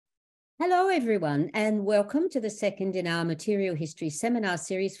Hello, everyone, and welcome to the second in our Material History Seminar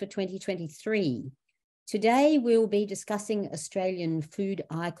Series for 2023. Today, we'll be discussing Australian food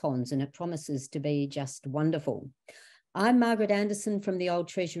icons, and it promises to be just wonderful. I'm Margaret Anderson from the Old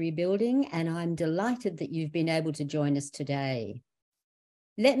Treasury Building, and I'm delighted that you've been able to join us today.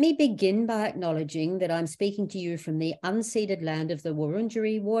 Let me begin by acknowledging that I'm speaking to you from the unceded land of the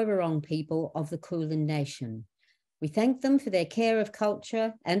Wurundjeri Woiwurrung people of the Kulin Nation. We thank them for their care of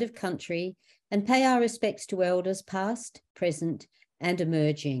culture and of country and pay our respects to elders past, present and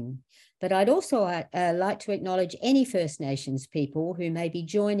emerging. But I'd also like to acknowledge any First Nations people who may be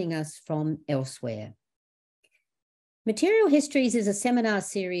joining us from elsewhere. Material Histories is a seminar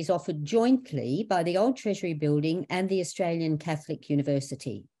series offered jointly by the Old Treasury Building and the Australian Catholic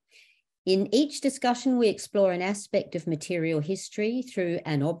University. In each discussion, we explore an aspect of material history through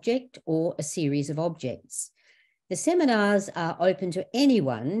an object or a series of objects. The seminars are open to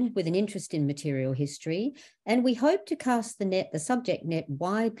anyone with an interest in material history, and we hope to cast the subject net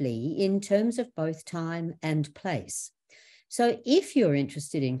widely in terms of both time and place. So if you're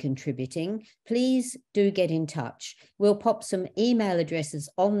interested in contributing, please do get in touch. We'll pop some email addresses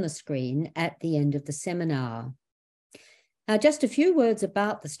on the screen at the end of the seminar. Now, just a few words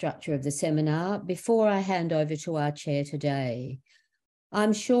about the structure of the seminar before I hand over to our chair today.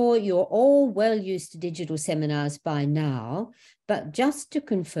 I'm sure you're all well used to digital seminars by now, but just to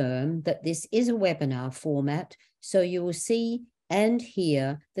confirm that this is a webinar format, so you will see and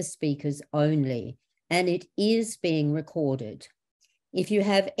hear the speakers only, and it is being recorded. If you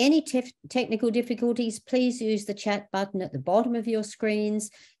have any technical difficulties, please use the chat button at the bottom of your screens,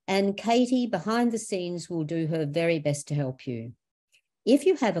 and Katie behind the scenes will do her very best to help you. If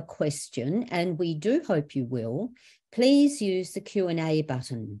you have a question, and we do hope you will, please use the Q&A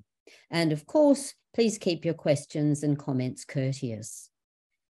button. And of course, please keep your questions and comments courteous.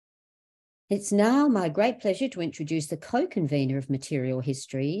 It's now my great pleasure to introduce the co-convener of Material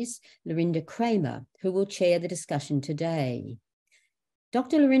Histories, Lorinda Kramer, who will chair the discussion today.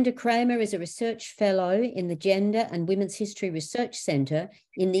 Dr. Lorinda Kramer is a research fellow in the Gender and Women's History Research Centre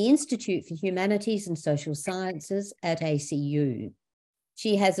in the Institute for Humanities and Social Sciences at ACU.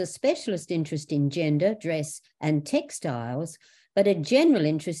 She has a specialist interest in gender, dress, and textiles, but a general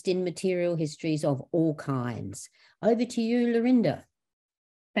interest in material histories of all kinds. Over to you, Lorinda.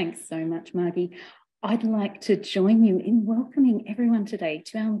 Thanks so much, Margie. I'd like to join you in welcoming everyone today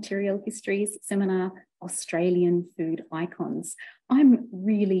to our Material Histories Seminar, Australian Food Icons. I'm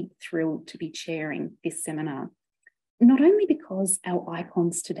really thrilled to be chairing this seminar, not only because our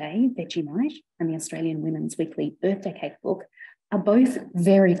icons today, Vegemite and the Australian Women's Weekly Birthday Cake Book, are both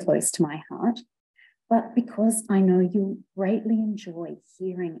very close to my heart, but because I know you'll greatly enjoy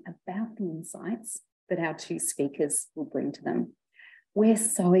hearing about the insights that our two speakers will bring to them. We're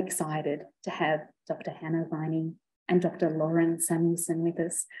so excited to have Dr. Hannah Viney and Dr. Lauren Samuelson with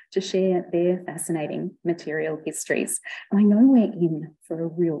us to share their fascinating material histories. And I know we're in for a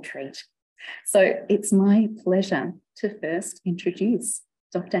real treat. So it's my pleasure to first introduce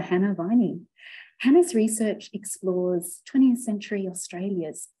Dr. Hannah Viney. Hannah's research explores 20th century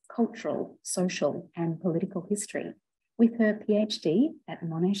Australia's cultural, social and political history, with her PhD at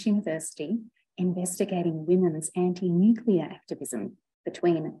Monash University investigating women's anti-nuclear activism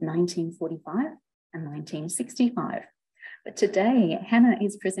between 1945 and 1965. But today, Hannah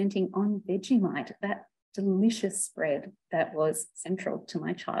is presenting on Vegemite, that delicious spread that was central to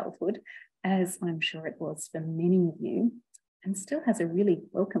my childhood, as I'm sure it was for many of you, and still has a really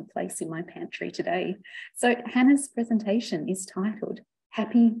welcome place in my pantry today. So Hannah's presentation is titled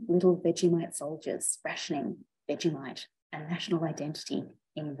Happy Little Vegemite Soldiers, Rationing, Vegemite and National Identity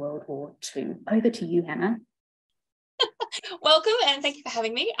in World War II. Over to you, Hannah. Welcome and thank you for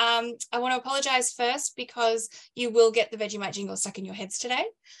having me. I want to apologise first because you will get the Vegemite jingle stuck in your heads today,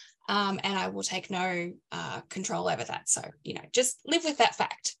 and I will take no control over that. So, just live with that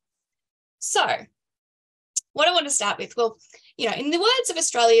fact. So, what I want to start with, well, in the words of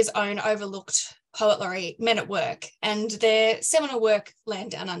Australia's own overlooked poet laureate, Men at Work, and their seminal work,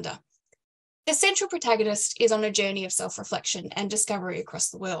 Land Down Under, the central protagonist is on a journey of self-reflection and discovery across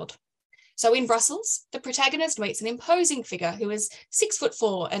the world. So in Brussels, the protagonist meets an imposing figure who is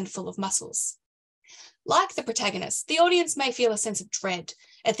 6'4" and full of muscles. Like the protagonist, the audience may feel a sense of dread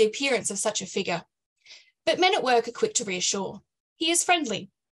at the appearance of such a figure, but Men at Work are quick to reassure. He is friendly.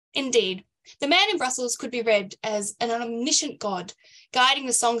 Indeed, the man in Brussels could be read as an omniscient god guiding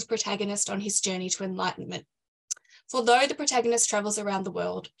the song's protagonist on his journey to enlightenment. For though the protagonist travels around the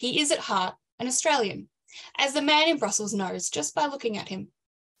world, he is at heart an Australian, as the man in Brussels knows just by looking at him.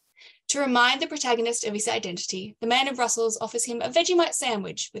 To remind the protagonist of his identity, the man in Brussels offers him a Vegemite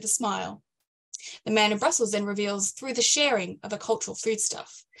sandwich with a smile. The man in Brussels then reveals, through the sharing of a cultural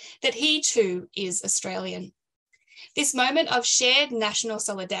foodstuff, that he too is Australian. This moment of shared national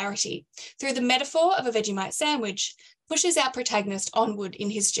solidarity, through the metaphor of a Vegemite sandwich, pushes our protagonist onward in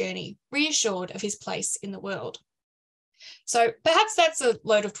his journey, reassured of his place in the world. So perhaps that's a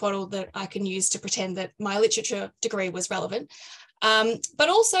load of twaddle that I can use to pretend that my literature degree was relevant. But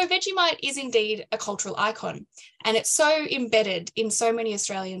also Vegemite is indeed a cultural icon, and it's so embedded in so many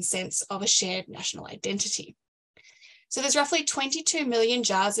Australians' sense of a shared national identity. So there's roughly 22 million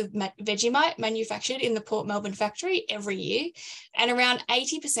jars of Vegemite manufactured in the Port Melbourne factory every year, and around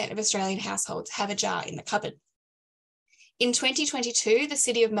 80% of Australian households have a jar in the cupboard. In 2022, the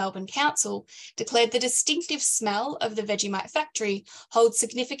City of Melbourne Council declared the distinctive smell of the Vegemite factory holds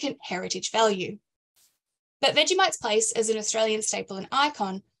significant heritage value. But Vegemite's place as an Australian staple and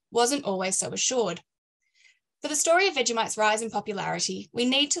icon wasn't always so assured. For the story of Vegemite's rise in popularity, we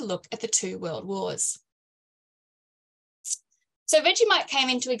need to look at the two world wars. So Vegemite came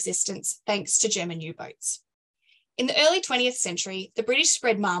into existence thanks to German U-boats. In the early 20th century, the British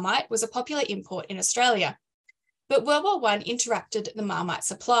spread Marmite was a popular import in Australia, but World War I interrupted the Marmite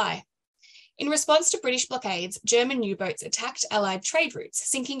supply. In response to British blockades, German U-boats attacked Allied trade routes,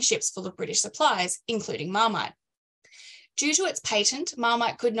 sinking ships full of British supplies, including Marmite. Due to its patent,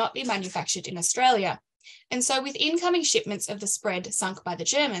 Marmite could not be manufactured in Australia, and so with incoming shipments of the spread sunk by the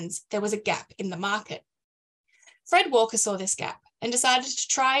Germans, there was a gap in the market. Fred Walker saw this gap and decided to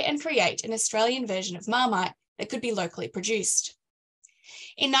try and create an Australian version of Marmite that could be locally produced.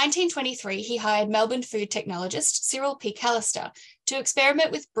 In 1923, he hired Melbourne food technologist Cyril P. Callister to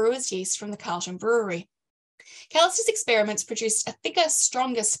experiment with brewer's yeast from the Carlton Brewery. Callister's experiments produced a thicker,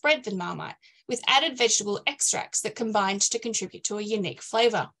 stronger spread than Marmite, with added vegetable extracts that combined to contribute to a unique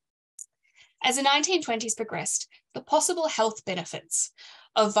flavour. As the 1920s progressed, the possible health benefits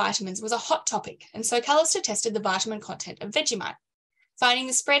of vitamins was a hot topic, and so Callister tested the vitamin content of Vegemite, finding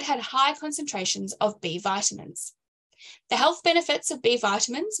the spread had high concentrations of B vitamins. The health benefits of B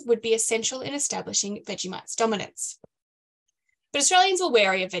vitamins would be essential in establishing Vegemite's dominance. But Australians were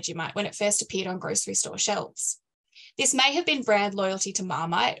wary of Vegemite when it first appeared on grocery store shelves. This may have been brand loyalty to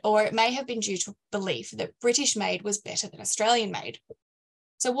Marmite, or it may have been due to belief that British made was better than Australian made.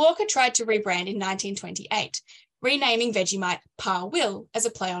 So Walker tried to rebrand in 1928, renaming Vegemite Pa Will as a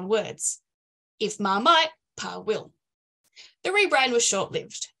play on words. If Marmite, Pa will. The rebrand was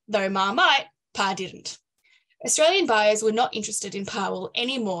short-lived, though Marmite, Pa didn't. Australian buyers were not interested in Pa Will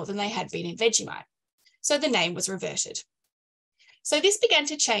any more than they had been in Vegemite, so the name was reverted. So this began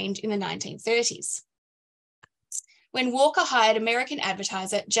to change in the 1930s, when Walker hired American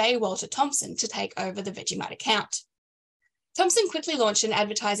advertiser J. Walter Thompson to take over the Vegemite account. Thompson quickly launched an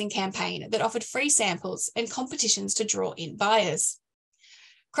advertising campaign that offered free samples and competitions to draw in buyers.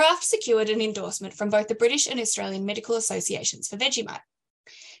 Kraft secured an endorsement from both the British and Australian medical associations for Vegemite.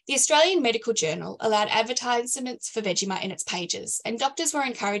 The Australian Medical Journal allowed advertisements for Vegemite in its pages, and doctors were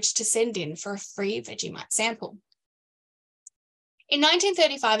encouraged to send in for a free Vegemite sample. In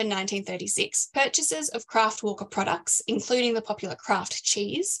 1935 and 1936, purchases of Kraft Walker products, including the popular Kraft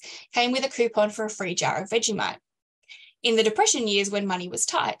cheese, came with a coupon for a free jar of Vegemite. In the Depression years when money was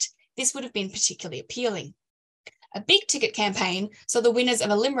tight, this would have been particularly appealing. A big ticket campaign saw the winners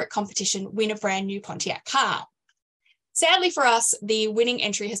of a Limerick competition win a brand new Pontiac car. Sadly for us, the winning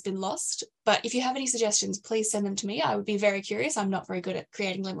entry has been lost, but if you have any suggestions, please send them to me. I would be very curious. I'm not very good at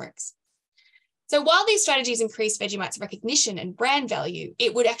creating limericks. So while these strategies increased Vegemite's recognition and brand value,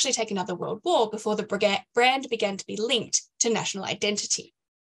 it would actually take another world war before the brand began to be linked to national identity.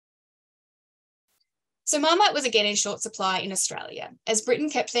 So Marmite was again in short supply in Australia, as Britain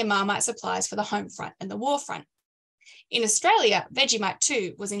kept their Marmite supplies for the home front and the war front. In Australia, Vegemite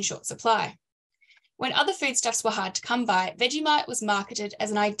too was in short supply. When other foodstuffs were hard to come by, Vegemite was marketed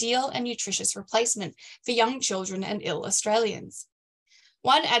as an ideal and nutritious replacement for young children and ill Australians.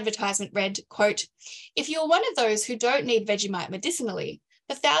 One advertisement read, quote, "If you're one of those who don't need Vegemite medicinally,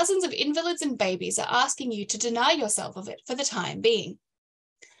 the thousands of invalids and babies are asking you to deny yourself of it for the time being."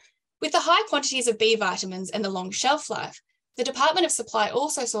 With the high quantities of B vitamins and the long shelf life, the Department of Supply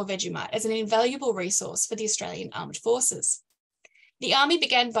also saw Vegemite as an invaluable resource for the Australian Armed Forces. The Army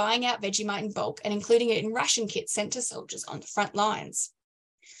began buying out Vegemite in bulk and including it in ration kits sent to soldiers on the front lines.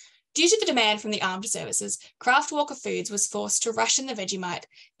 Due to the demand from the armed services, Kraft Walker Foods was forced to ration the Vegemite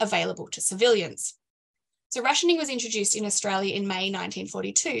available to civilians. So rationing was introduced in Australia in May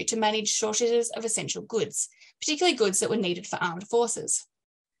 1942 to manage shortages of essential goods, particularly goods that were needed for armed forces.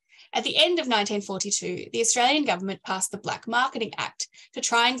 At the end of 1942, the Australian government passed the Black Marketing Act to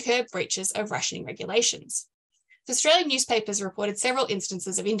try and curb breaches of rationing regulations. The Australian newspapers reported several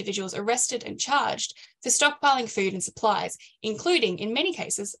instances of individuals arrested and charged for stockpiling food and supplies, including, in many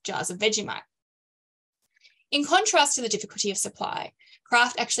cases, jars of Vegemite. In contrast to the difficulty of supply,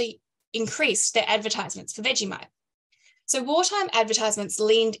 Kraft actually increased their advertisements for Vegemite. So wartime advertisements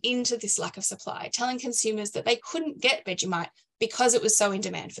leaned into this lack of supply, telling consumers that they couldn't get Vegemite because it was so in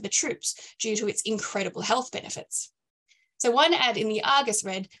demand for the troops due to its incredible health benefits. So one ad in the Argus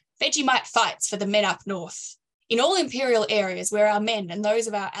read, "Vegemite fights for the men up north. In all imperial areas where our men and those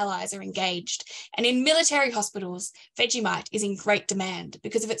of our allies are engaged, and in military hospitals, Vegemite is in great demand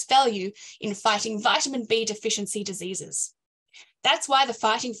because of its value in fighting vitamin B deficiency diseases. That's why the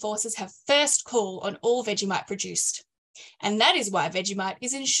fighting forces have first call on all Vegemite produced. And that is why Vegemite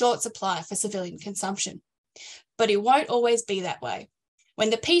is in short supply for civilian consumption. But it won't always be that way. When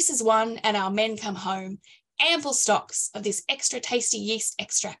the peace is won and our men come home, ample stocks of this extra tasty yeast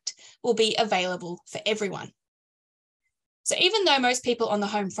extract will be available for everyone." So even though most people on the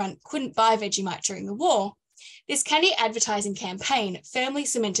home front couldn't buy Vegemite during the war, this canny advertising campaign firmly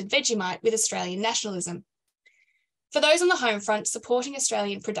cemented Vegemite with Australian nationalism. For those on the home front, supporting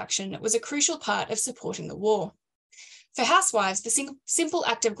Australian production was a crucial part of supporting the war. For housewives, the simple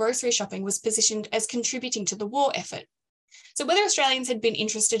act of grocery shopping was positioned as contributing to the war effort. So whether Australians had been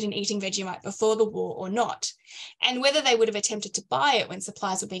interested in eating Vegemite before the war or not, and whether they would have attempted to buy it when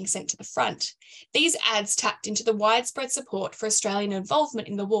supplies were being sent to the front, these ads tapped into the widespread support for Australian involvement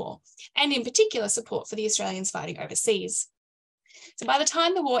in the war, and in particular support for the Australians fighting overseas. So by the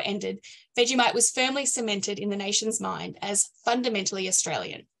time the war ended, Vegemite was firmly cemented in the nation's mind as fundamentally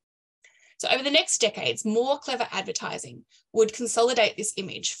Australian. So over the next decades, more clever advertising would consolidate this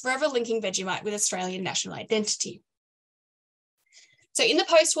image, forever linking Vegemite with Australian national identity. So in the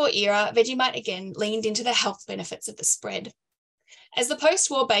post-war era, Vegemite again leaned into the health benefits of the spread. As the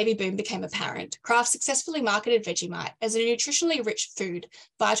post-war baby boom became apparent, Kraft successfully marketed Vegemite as a nutritionally rich food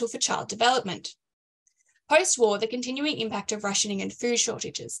vital for child development. Post-war, the continuing impact of rationing and food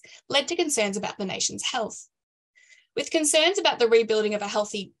shortages led to concerns about the nation's health. With concerns about the rebuilding of a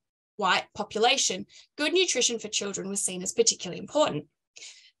healthy white population, good nutrition for children was seen as particularly important.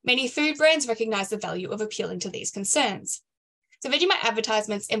 Many food brands recognised the value of appealing to these concerns. So Vegemite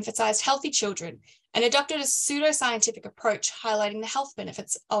advertisements emphasised healthy children and adopted a pseudoscientific approach highlighting the health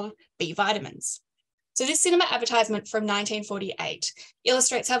benefits of B vitamins. So this cinema advertisement from 1948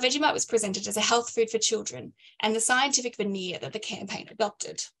 illustrates how Vegemite was presented as a health food for children and the scientific veneer that the campaign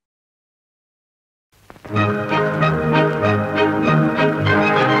adopted.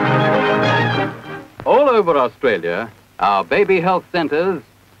 All over Australia, our baby health centres,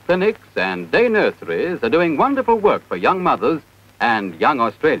 clinics and day nurseries are doing wonderful work for young mothers and young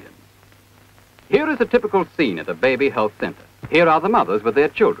Australians. Here is a typical scene at a baby health centre. Here are the mothers with their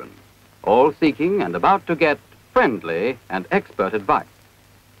children, all seeking and about to get friendly and expert advice.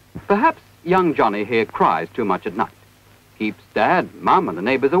 Perhaps young Johnny here cries too much at night, keeps Dad, Mum and the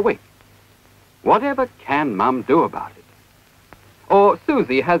neighbours awake. Whatever can Mum do about it? Or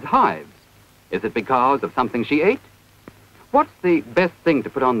Susie has hives. Is it because of something she ate? What's the best thing to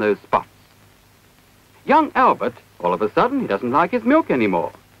put on those spots? Young Albert, all of a sudden, he doesn't like his milk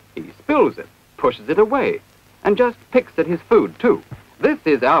anymore. He spills it, pushes it away, and just picks at his food, too. This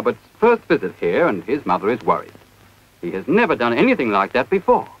is Albert's first visit here, and his mother is worried. He has never done anything like that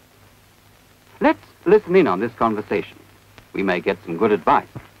before. Let's listen in on this conversation. We may get some good advice.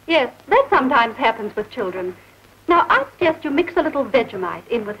 Yes, that sometimes happens with children. Now, I suggest you mix a little Vegemite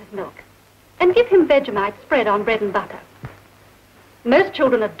in with his milk, and give him Vegemite spread on bread and butter. Most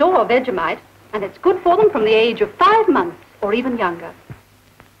children adore Vegemite, and it's good for them from the age of 5 months or even younger.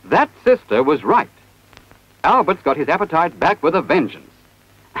 That sister was right. Albert's got his appetite back with a vengeance.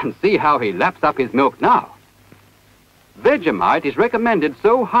 And see how he laps up his milk now. Vegemite is recommended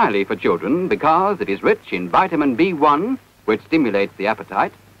so highly for children because it is rich in vitamin B1, which stimulates the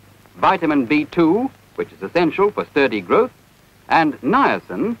appetite, vitamin B2, which is essential for sturdy growth, and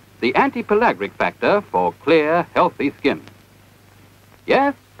niacin, the anti-pellagra factor for clear, healthy skin.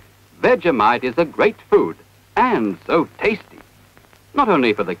 Yes, Vegemite is a great food, and so tasty. Not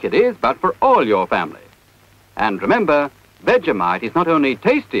only for the kiddies, but for all your family. And remember, Vegemite is not only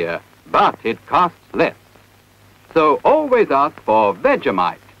tastier, but it costs less. So always ask for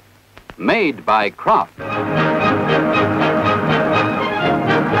Vegemite, made by Kraft.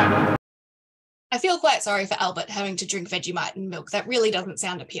 I feel quite sorry for Albert having to drink Vegemite and milk. That really doesn't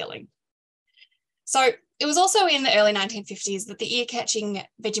sound appealing. So it was also in the early 1950s that the ear-catching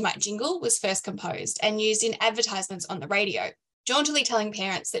Vegemite jingle was first composed and used in advertisements on the radio. jauntily telling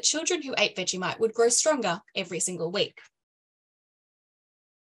parents that children who ate Vegemite would grow stronger every single week.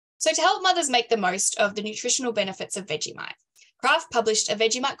 So to help mothers make the most of the nutritional benefits of Vegemite, Kraft published a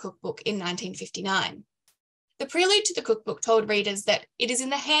Vegemite cookbook in 1959. The prelude to the cookbook told readers that it is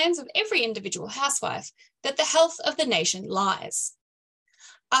in the hands of every individual housewife that the health of the nation lies.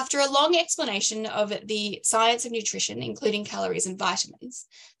 After a long explanation of the science of nutrition, including calories and vitamins,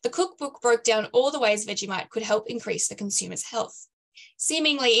 the cookbook broke down all the ways Vegemite could help increase the consumer's health,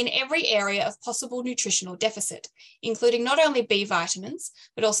 seemingly in every area of possible nutritional deficit, including not only B vitamins,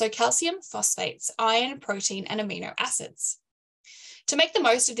 but also calcium, phosphates, iron, protein, and amino acids. To make the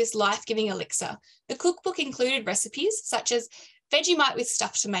most of this life-giving elixir, the cookbook included recipes such as Vegemite with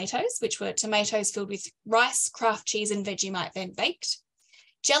stuffed tomatoes, which were tomatoes filled with rice, Kraft cheese, and Vegemite then baked,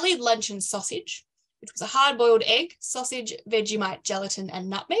 jellied luncheon sausage, which was a hard-boiled egg, sausage, Vegemite, gelatin, and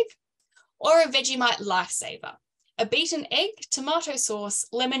nutmeg, or a Vegemite lifesaver, a beaten egg, tomato sauce,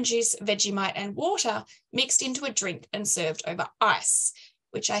 lemon juice, Vegemite, and water mixed into a drink and served over ice,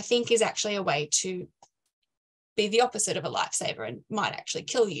 which I think is actually a way to be the opposite of a lifesaver and might actually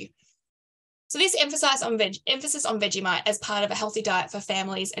kill you. So this emphasis on Vegemite as part of a healthy diet for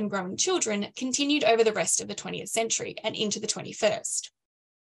families and growing children continued over the rest of the 20th century and into the 21st.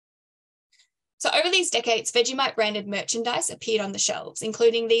 So over these decades, Vegemite branded merchandise appeared on the shelves,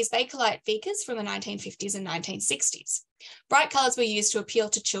 including these Bakelite beakers from the 1950s and 1960s. Bright colours were used to appeal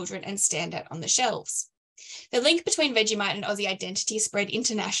to children and stand out on the shelves. The link between Vegemite and Aussie identity spread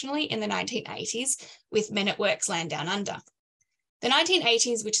internationally in the 1980s with Men at Work's Land Down Under. The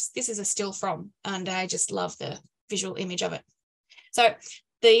 1980s, which this is a still from, and I just love the visual image of it. So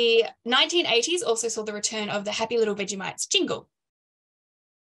the 1980s also saw the return of the Happy Little Vegemites jingle.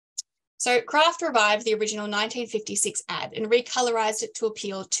 So Kraft revived the original 1956 ad and recolorized it to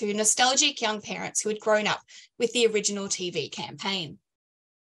appeal to nostalgic young parents who had grown up with the original TV campaign.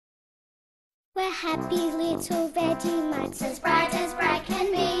 We're happy little Vegemites, as bright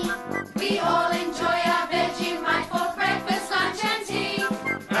can be. We all enjoy our Vegemite for breakfast, lunch and tea.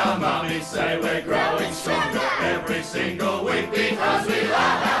 Our mummies say we're growing stronger every single week because we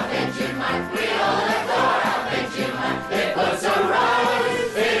love our Vegemite. We all adore our Vegemite. It puts a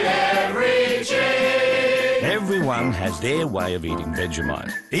rose in every cheek. Everyone has their way of eating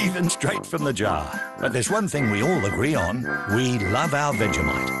Vegemite, even straight from the jar. But there's one thing we all agree on: we love our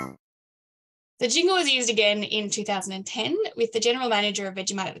Vegemite. The jingle was used again in 2010 with the general manager of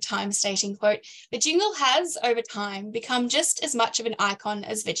Vegemite at the time stating, quote, "The jingle has, over time, become just as much of an icon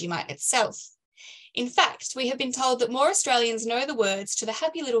as Vegemite itself. In fact, we have been told that more Australians know the words to the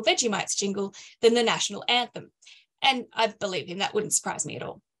Happy Little Vegemites jingle than the national anthem." And I believe him, that wouldn't surprise me at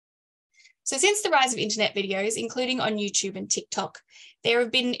all. So since the rise of internet videos, including on YouTube and TikTok, there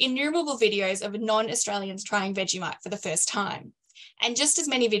have been innumerable videos of non-Australians trying Vegemite for the first time, and just as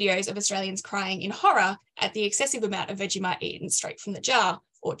many videos of Australians crying in horror at the excessive amount of Vegemite eaten straight from the jar,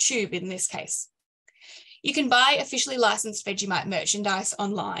 or tube in this case. You can buy officially licensed Vegemite merchandise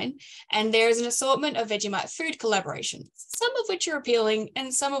online, and there is an assortment of Vegemite food collaborations, some of which are appealing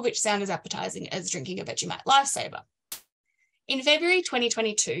and some of which sound as appetizing as drinking a Vegemite lifesaver. In February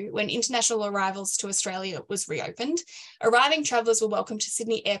 2022, when international arrivals to Australia was reopened, arriving travellers were welcomed to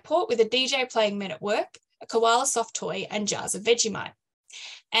Sydney Airport with a DJ playing Men at Work, a koala soft toy, and jars of Vegemite.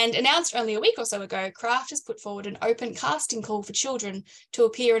 And announced only a week or so ago, Kraft has put forward an open casting call for children to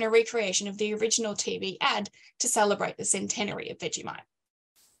appear in a recreation of the original TV ad to celebrate the centenary of Vegemite.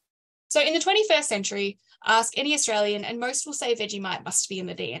 So in the 21st century, ask any Australian and most will say Vegemite must be in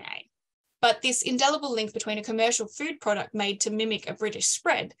the DNA. But this indelible link between a commercial food product made to mimic a British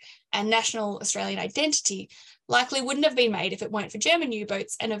spread and national Australian identity likely wouldn't have been made if it weren't for German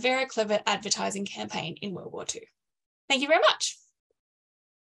U-boats and a very clever advertising campaign in World War II. Thank you very much.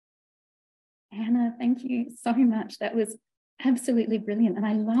 Hannah, thank you so much. That was absolutely brilliant. And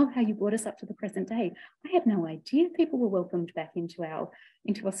I love how you brought us up to the present day. I had no idea people were welcomed back into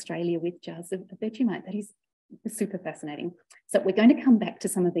Australia with jars of Vegemite. That is super fascinating. So we're going to come back to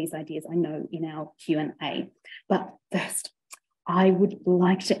some of these ideas, I know, in our Q&A. But first, I would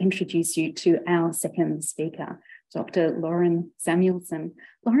like to introduce you to our second speaker, Dr. Lauren Samuelson.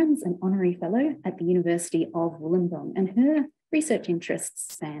 Lauren's an honorary fellow at the University of Wollongong, and her research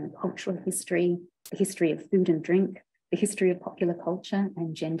interests span cultural history, the history of food and drink, the history of popular culture,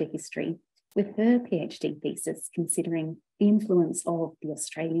 and gender history, with her PhD thesis considering the influence of the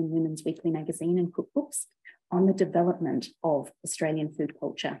Australian Women's Weekly magazine and cookbooks on the development of Australian food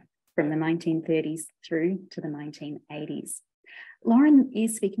culture from the 1930s through to the 1980s. Lauren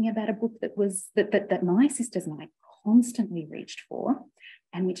is speaking about a book that my sisters and I constantly reached for,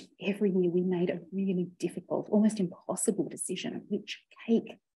 and which every year we made a really difficult, almost impossible decision of which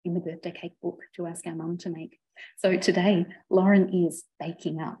cake in the birthday cake book to ask our mum to make. So today, Lauren is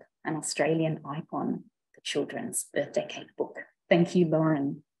baking up an Australian icon, the children's birthday cake book. Thank you,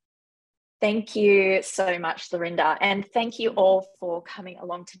 Lauren. Thank you so much, Lorinda. And thank you all for coming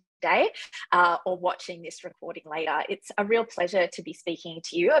along today or watching this recording later. It's a real pleasure to be speaking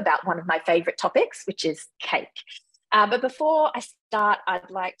to you about one of my favourite topics, which is cake. But before I start,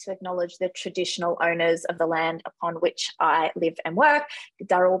 I'd like to acknowledge the traditional owners of the land upon which I live and work, the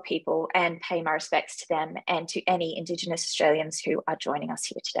Darul people, and pay my respects to them and to any Indigenous Australians who are joining us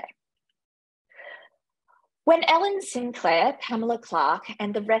here today. When Ellen Sinclair, Pamela Clark,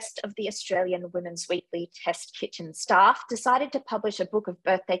 and the rest of the Australian Women's Weekly Test Kitchen staff decided to publish a book of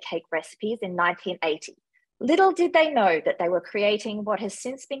birthday cake recipes in 1980, little did they know that they were creating what has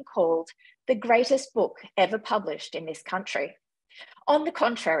since been called the greatest book ever published in this country. On the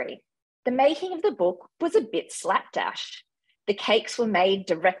contrary, the making of the book was a bit slapdash. The cakes were made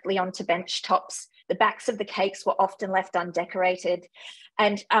directly onto bench tops. The backs of the cakes were often left undecorated,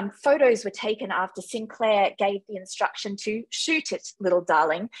 and photos were taken after Sinclair gave the instruction to shoot it, little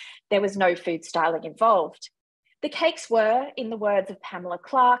darling. There was no food styling involved. The cakes were, in the words of Pamela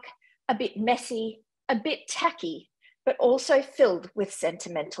Clark, a bit messy, a bit tacky, but also filled with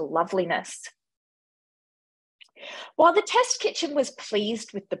sentimental loveliness. While the test kitchen was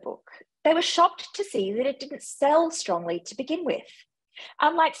pleased with the book, they were shocked to see that it didn't sell strongly to begin with,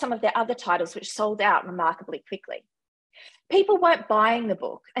 unlike some of their other titles which sold out remarkably quickly. People weren't buying the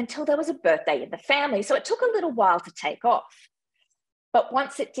book until there was a birthday in the family, so it took a little while to take off. But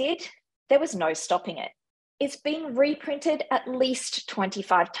once it did, there was no stopping it. It's been reprinted at least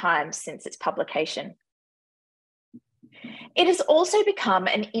 25 times since its publication. It has also become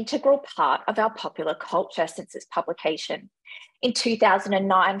an integral part of our popular culture since its publication. In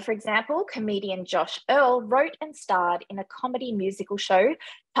 2009, for example, comedian Josh Earl wrote and starred in a comedy musical show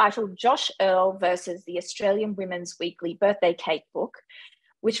titled Josh Earl versus the Australian Women's Weekly Birthday Cake Book,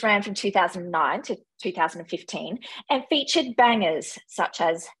 which ran from 2009 to 2015 and featured bangers such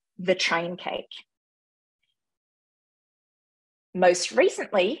as The Train Cake. Most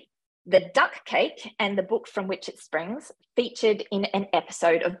recently, The Duck Cake and the book from which it springs featured in an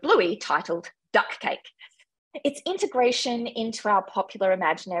episode of Bluey titled Duck Cake. Its integration into our popular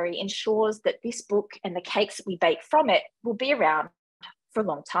imaginary ensures that this book and the cakes that we bake from it will be around for a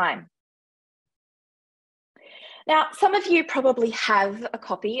long time. Now, some of you probably have a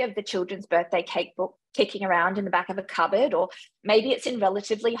copy of the children's birthday cake book kicking around in the back of a cupboard, or maybe it's in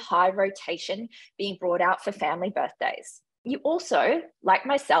relatively high rotation being brought out for family birthdays. You also, like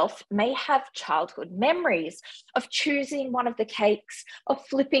myself, may have childhood memories of choosing one of the cakes, of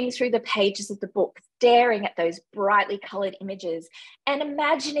flipping through the pages of the book, staring at those brightly coloured images and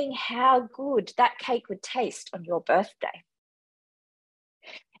imagining how good that cake would taste on your birthday.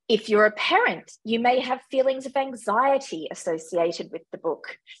 If you're a parent, you may have feelings of anxiety associated with the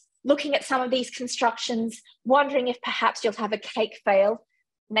book, looking at some of these constructions, wondering if perhaps you'll have a cake fail,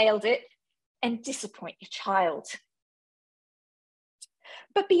 nailed it, and disappoint your child.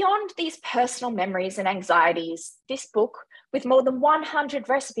 But beyond these personal memories and anxieties, this book, with more than 100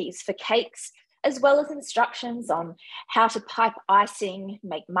 recipes for cakes, as well as instructions on how to pipe icing,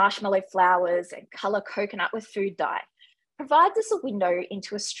 make marshmallow flowers, and colour coconut with food dye, provides us a window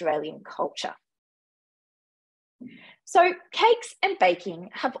into Australian culture. So cakes and baking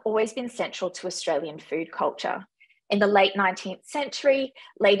have always been central to Australian food culture. In the late 19th century,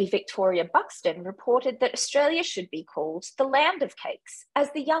 Lady Victoria Buxton reported that Australia should be called the land of cakes,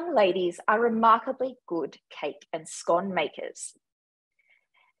 as the young ladies are remarkably good cake and scone makers.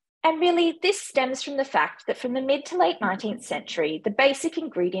 And really, this stems from the fact that from the mid to late 19th century, the basic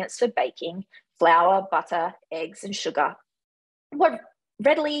ingredients for baking, flour, butter, eggs, and sugar, were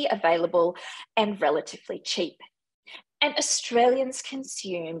readily available and relatively cheap. And Australians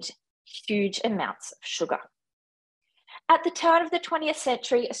consumed huge amounts of sugar. At the turn of the 20th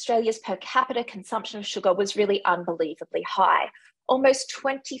century, Australia's per capita consumption of sugar was really unbelievably high, almost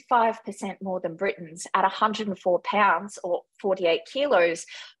 25% more than Britain's at 104 pounds or 48 kilos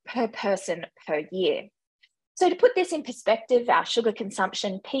per person per year. So to put this in perspective, our sugar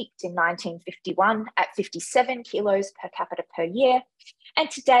consumption peaked in 1951 at 57 kilos per capita per year, and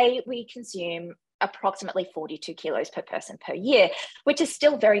today we consume approximately 42 kilos per person per year, which is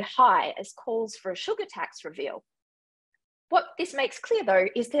still very high, as calls for a sugar tax reveal. What this makes clear, though,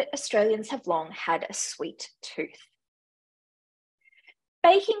 is that Australians have long had a sweet tooth.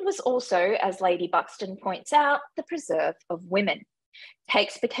 Baking was also, as Lady Buxton points out, the preserve of women.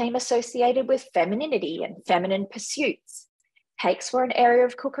 Cakes became associated with femininity and feminine pursuits. Cakes were an area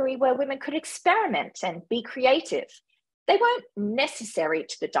of cookery where women could experiment and be creative. They weren't necessary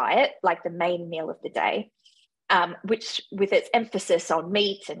to the diet, like the main meal of the day, which, with its emphasis on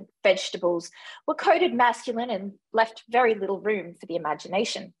meat and vegetables, were coded masculine and left very little room for the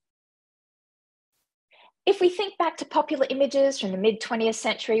imagination. If we think back to popular images from the mid-20th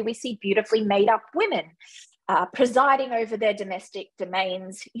century, we see beautifully made up women presiding over their domestic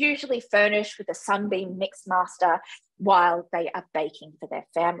domains, usually furnished with a sunbeam mixmaster while they are baking for their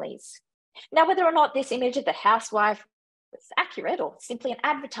families. Now, whether or not this image of the housewife was accurate or simply an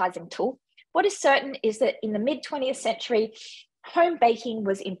advertising tool, what is certain is that in the mid-20th century, home baking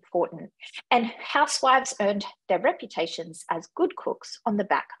was important, and housewives earned their reputations as good cooks on the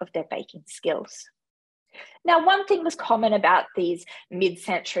back of their baking skills. Now, one thing was common about these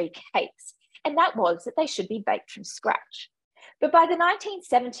mid-century cakes, and that was that they should be baked from scratch. But by the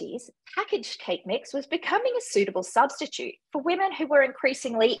 1970s, packaged cake mix was becoming a suitable substitute for women who were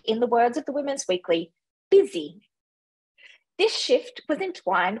increasingly, in the words of the Women's Weekly, busy. This shift was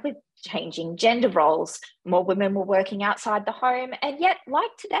entwined with changing gender roles. More women were working outside the home, and yet,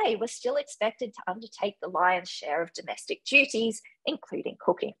 like today, were still expected to undertake the lion's share of domestic duties, including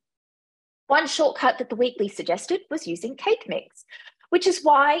cooking. One shortcut that the Weekly suggested was using cake mix, which is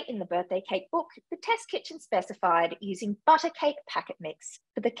why in the birthday cake book, the test kitchen specified using butter cake packet mix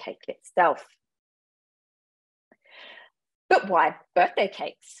for the cake itself. But why birthday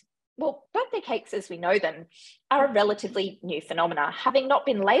cakes? Well, birthday cakes as we know them are a relatively new phenomena, having not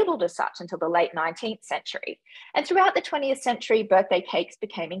been labelled as such until the late 19th century. And throughout the 20th century, birthday cakes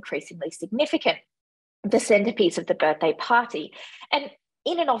became increasingly significant, the centrepiece of the birthday party, and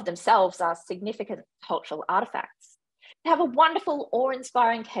in and of themselves are significant cultural artefacts. To have a wonderful,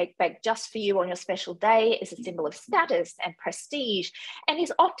 awe-inspiring cake baked just for you on your special day is a symbol of status and prestige, and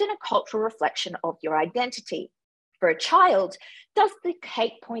is often a cultural reflection of your identity. For a child, does the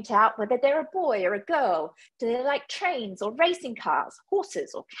cake point out whether they're a boy or a girl? Do they like trains or racing cars,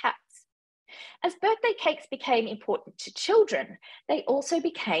 horses or cats? As birthday cakes became important to children, they also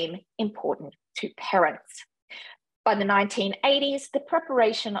became important to parents. By the 1980s, the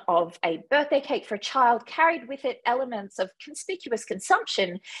preparation of a birthday cake for a child carried with it elements of conspicuous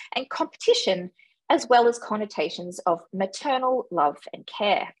consumption and competition, as well as connotations of maternal love and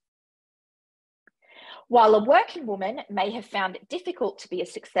care. While a working woman may have found it difficult to be a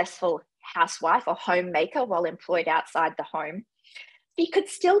successful housewife or homemaker while employed outside the home, she could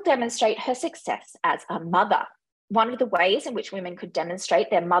still demonstrate her success as a mother. One of the ways in which women could demonstrate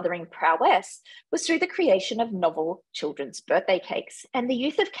their mothering prowess was through the creation of novel children's birthday cakes, and the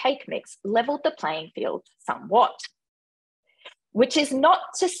use of cake mix levelled the playing field somewhat. Which is not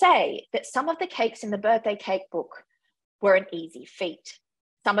to say that some of the cakes in the birthday cake book were an easy feat.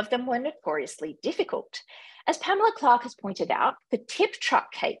 Some of them were notoriously difficult. As Pamela Clark has pointed out, the tip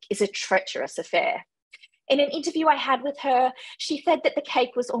truck cake is a treacherous affair. In an interview I had with her, she said that the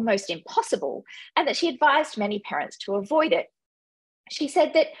cake was almost impossible and that she advised many parents to avoid it. She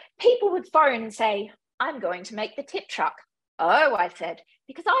said that people would phone and say, "I'm going to make the tip truck." "Oh," I said,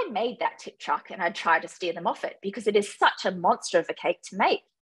 "because I made that tip truck and I'd try to steer them off it because it is such a monster of a cake to make.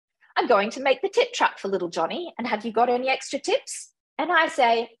 I'm going to make the tip truck for little Johnny, and have you got any extra tips?" And I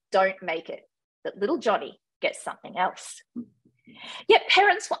say, "Don't make it, that little Johnny gets something else." Yet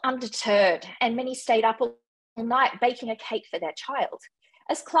parents were undeterred, and many stayed up all night baking a cake for their child.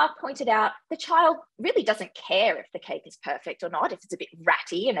 As Clark pointed out, the child really doesn't care if the cake is perfect or not, if it's a bit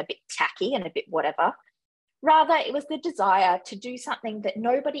ratty and a bit tacky and a bit whatever. Rather, it was the desire to do something that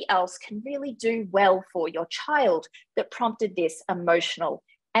nobody else can really do well for your child that prompted this emotional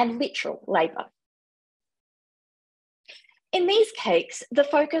and literal labour. In these cakes, the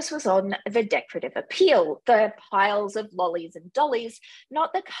focus was on the decorative appeal, the piles of lollies and dollies,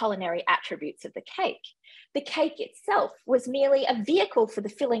 not the culinary attributes of the cake. The cake itself was merely a vehicle for the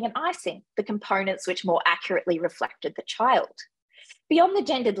filling and icing, the components which more accurately reflected the child. Beyond the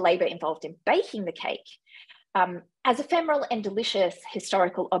gendered labour involved in baking the cake, as ephemeral and delicious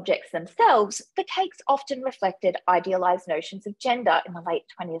historical objects themselves, the cakes often reflected idealised notions of gender in the late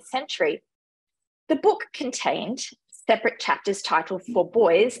 20th century. The book contained separate chapters titled "For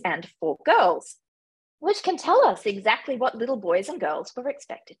Boys" and "For Girls," which can tell us exactly what little boys and girls were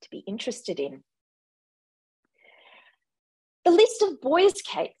expected to be interested in. The list of boys'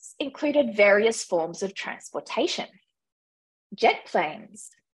 cakes included various forms of transportation: jet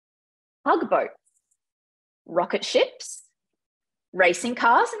planes, tugboats, rocket ships, racing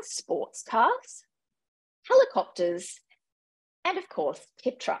cars and sports cars, helicopters, and of course,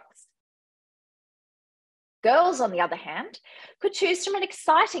 tip trucks. Girls, on the other hand, could choose from an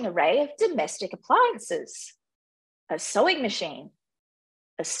exciting array of domestic appliances: a sewing machine,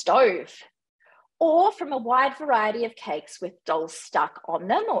 a stove, or from a wide variety of cakes with dolls stuck on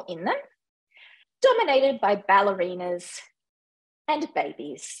them or in them, dominated by ballerinas and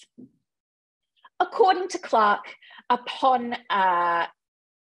babies. According to Clark, upon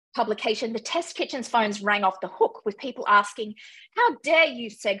publication, the test kitchen's phones rang off the hook with people asking, "How dare you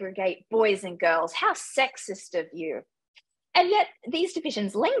segregate boys and girls? How sexist of you?" And yet these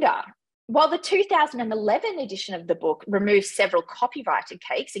divisions linger. While the 2011 edition of the book removes several copyrighted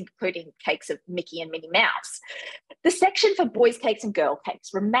cakes, including cakes of Mickey and Minnie Mouse, the section for boys' cakes and girl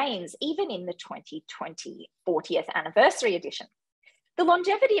cakes remains even in the 2020 40th anniversary edition. The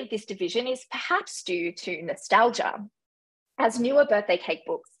longevity of this division is perhaps due to nostalgia, as newer birthday cake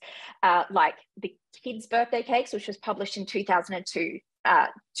books, like the Kids' Birthday Cakes, which was published in 2002,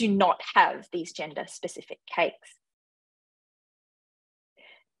 do not have these gender-specific cakes.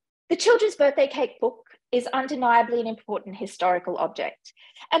 The Children's Birthday Cake book is undeniably an important historical object,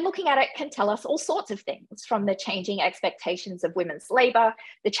 and looking at it can tell us all sorts of things, from the changing expectations of women's labour,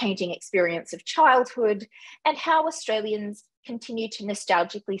 the changing experience of childhood, and how Australians continue to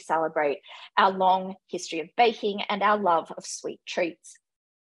nostalgically celebrate our long history of baking and our love of sweet treats.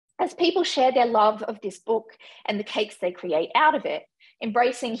 As people share their love of this book and the cakes they create out of it,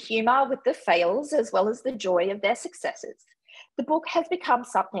 embracing humour with the fails as well as the joy of their successes, the book has become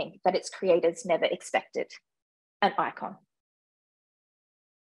something that its creators never expected, an icon.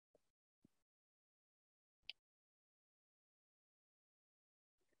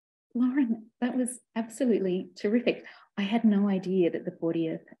 Lauren, that was absolutely terrific. I had no idea that the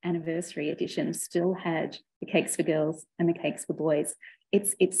 40th anniversary edition still had the cakes for girls and the cakes for boys.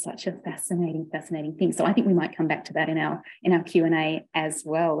 It's such a fascinating thing. So I think we might come back to that in our Q&A as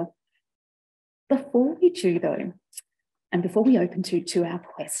well. Before we do though, and before we open to our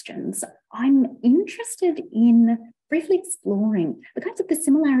questions, I'm interested in briefly exploring the kinds of the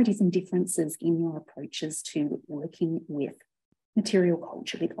similarities and differences in your approaches to working with material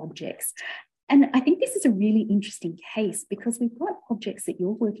culture, with objects. And I think this is a really interesting case because we've got objects that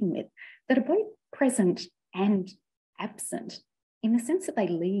you're working with that are both present and absent, in the sense that they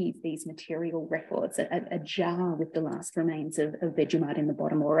leave these material records, a jar with the last remains of Vegemite in the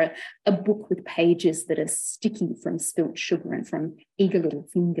bottom, or a book with pages that are sticky from spilt sugar and from eager little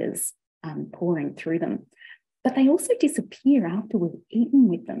fingers pouring through them. But they also disappear after we've eaten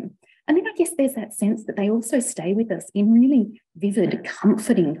with them. And then I guess there's that sense that they also stay with us in really vivid,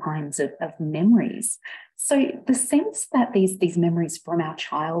 comforting kinds of memories. So the sense that these memories from our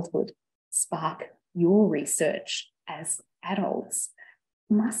childhood spark your research as adults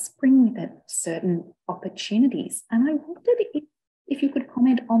must bring with it certain opportunities. And I wondered if you could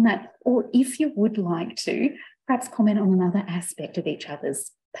comment on that, or if you would like to, perhaps comment on another aspect of each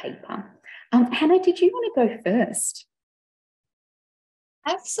other's paper. Hannah, did you want to go first?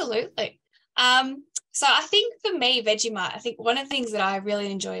 Absolutely. So I think for me, Vegemite, I think one of the things that I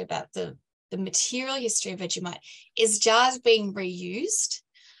really enjoy about the material history of Vegemite is jars being reused.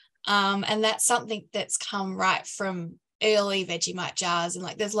 And that's something that's come right from early Vegemite jars. And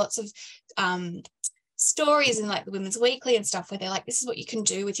like there's lots of stories in like the Women's Weekly and stuff where they're like, this is what you can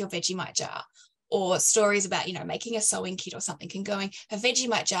do with your Vegemite jar. Or stories about, you know, making a sewing kit or something and going, a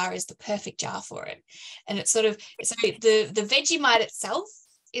Vegemite jar is the perfect jar for it. And it's sort of, so the Vegemite itself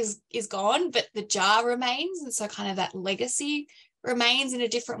is gone, but the jar remains. And so kind of that legacy remains in a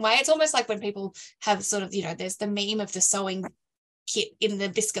different way. It's almost like when people have sort of, you know, there's the meme of the sewing kit in the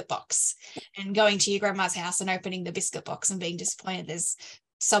biscuit box and going to your grandma's house and opening the biscuit box and being disappointed there's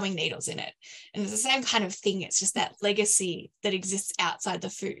sewing needles in it. And it's the same kind of thing. It's just that legacy that exists outside the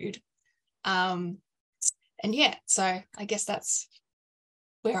food. And yeah, so I guess that's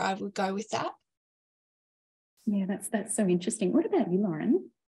where I would go with that. Yeah, that's so interesting. What about you, Lauren?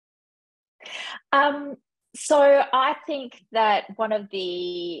 So I think that one of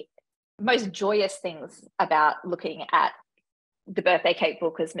the most joyous things about looking at the birthday cake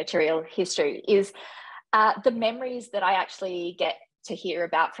book as material history is the memories that I actually get to hear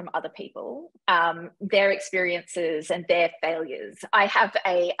about from other people, their experiences and their failures. I have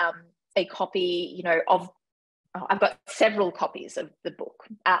a copy, you know, of, I've got several copies of the book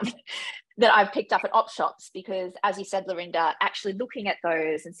that I've picked up at op shops because, as you said, Lorinda, actually looking at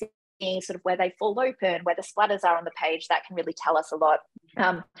those and seeing sort of where they fall open, where the splatters are on the page, that can really tell us a lot.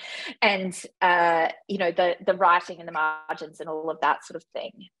 You know, the writing and the margins and all of that sort of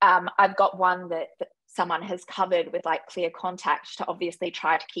thing. I've got one that someone has covered with like clear contact to obviously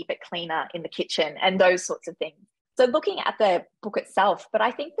try to keep it cleaner in the kitchen and those sorts of things. So looking at the book itself, but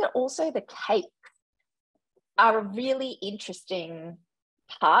I think that also the cakes are a really interesting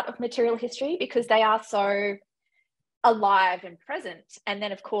part of material history because they are so alive and present, and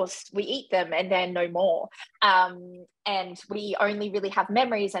then of course we eat them and they're no more, and we only really have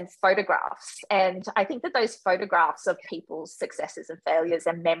memories and photographs. And I think that those photographs of people's successes and failures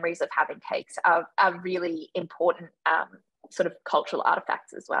and memories of having cakes are really important sort of cultural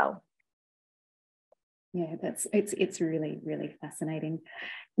artifacts as well. Yeah, it's really, really fascinating.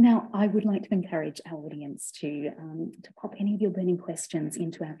 Now, I would like to encourage our audience to pop any of your burning questions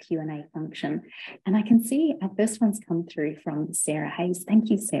into our Q&A function. And I can see our first one's come through from Sarah Hayes. Thank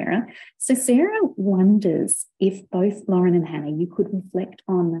you, Sarah. So Sarah wonders if both Lauren and Hannah, you could reflect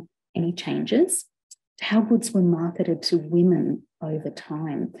on any changes to how goods were marketed to women over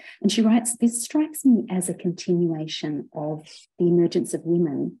time. And she writes, this strikes me as a continuation of the emergence of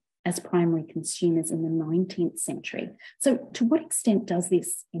women as primary consumers in the 19th century. So to what extent does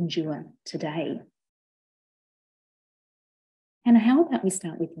this endure today? Hannah, how about we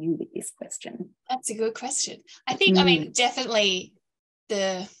start with you with this question? That's a good question. I think, I mean, definitely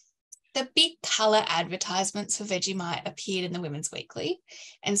the big colour advertisements for Vegemite appeared in the Women's Weekly.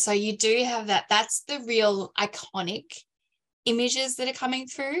 And so you do have that. That's the real iconic images that are coming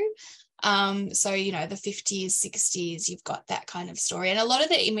through. So, you know, the 50s, 60s, you've got that kind of story. And a lot of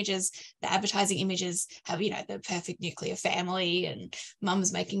the images, the advertising images have, you know, the perfect nuclear family and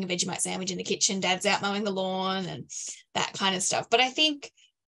mum's making a Vegemite sandwich in the kitchen, dad's out mowing the lawn and that kind of stuff. But I think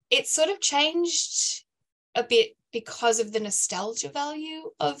it's sort of changed a bit because of the nostalgia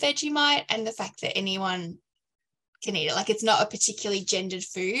value of Vegemite and the fact that anyone can eat it. Like, it's not a particularly gendered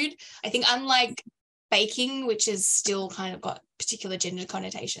food. I think unlike baking, which is still kind of got particular gender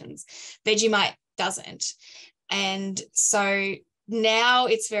connotations, Vegemite doesn't. And so now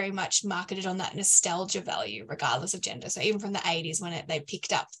it's very much marketed on that nostalgia value, regardless of gender. So even from the 80s when they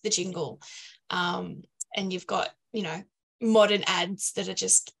picked up the jingle, and you've got, you know, modern ads that are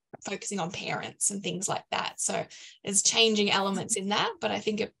just focusing on parents and things like that. So there's changing elements in that, but I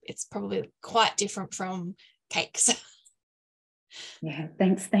think it's probably quite different from cakes. Yeah,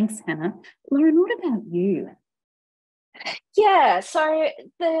 thanks, Hannah. Lauren, what about you? Yeah, so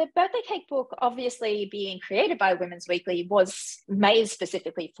the birthday cake book, obviously being created by Women's Weekly, was made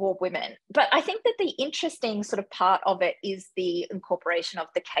specifically for women. But I think that the interesting sort of part of it is the incorporation of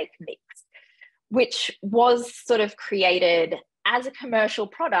the cake mix, which was sort of created as a commercial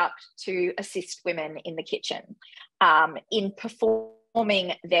product to assist women in the kitchen in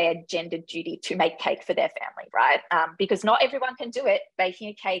performing their gendered duty to make cake for their family, right? Because not everyone can do it. Baking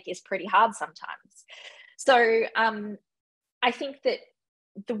a cake is pretty hard sometimes. So I think that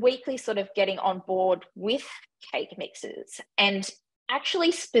the Weekly sort of getting on board with cake mixes and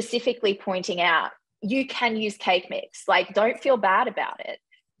actually specifically pointing out, you can use cake mix, like, don't feel bad about it.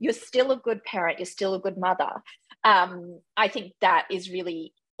 You're still a good parent, you're still a good mother. I think that is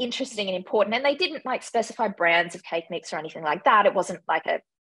really interesting and important. And they didn't like specify brands of cake mix or anything like that. It wasn't like a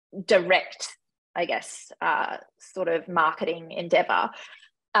direct, I guess, sort of marketing endeavor.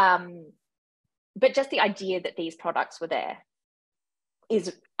 But just the idea that these products were there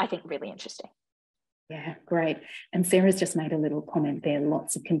is, I think, really interesting. Yeah, great. And Sarah's just made a little comment there,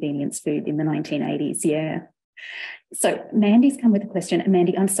 lots of convenience food in the 1980s. Yeah. So Mandy's come with a question. And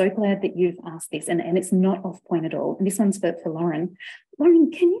Mandy, I'm so glad that you've asked this, and it's not off point at all. And this one's for Lauren.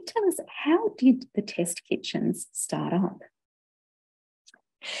 Lauren, can you tell us, how did the test kitchens start up?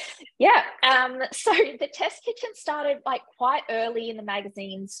 Yeah, so the test kitchen started like quite early in the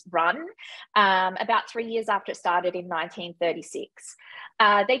magazine's run, about 3 years after it started in 1936.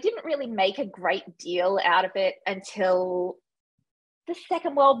 They didn't really make a great deal out of it until the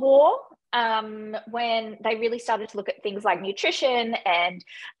Second World War, when they really started to look at things like nutrition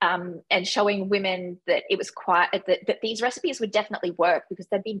and showing women that it was that these recipes would definitely work because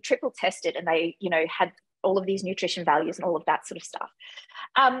they'd been triple tested and they, you know, had all of these nutrition values and all of that sort of stuff.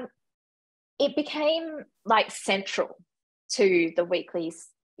 It became like central to the Weekly's,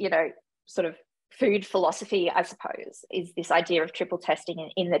 you know, sort of food philosophy, I suppose, is this idea of triple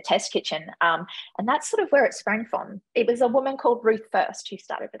testing in the test kitchen. And that's sort of where it sprang from. It was a woman called Ruth First who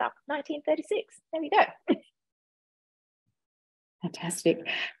started it up in 1936. There we go. Fantastic.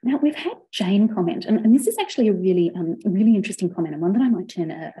 Now, we've had Jane comment, and this is actually a really interesting comment, and one that I might turn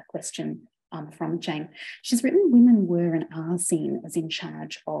a question from Jane. She's written, women were and are seen as in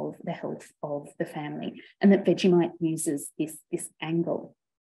charge of the health of the family, and that Vegemite uses this angle.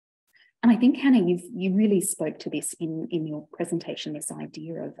 And I think, Hannah, you really spoke to this in your presentation, this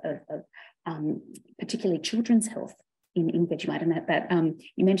idea of particularly children's health in Vegemite, and that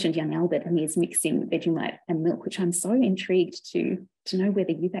you mentioned young Albert and his mixing Vegemite and milk, which I'm so intrigued to know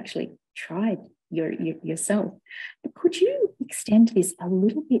whether you've actually tried yourself. But could you extend this a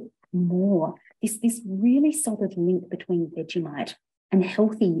little bit more this really solid link between Vegemite and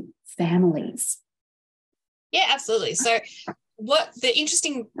healthy families. Yeah, absolutely. So what the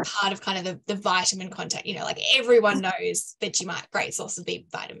interesting part of kind of the vitamin content, you know, like everyone knows Vegemite, great source of B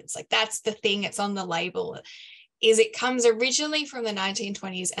vitamins. Like that's the thing, it's on the label, is it comes originally from the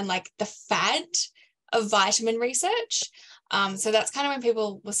 1920s and like the fad of vitamin research. So that's kind of when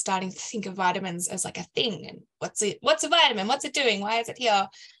people were starting to think of vitamins as like a thing. And what's a vitamin? What's it doing? Why is it here?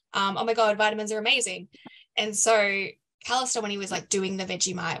 Oh my God, vitamins are amazing. And so Callister, when he was like doing the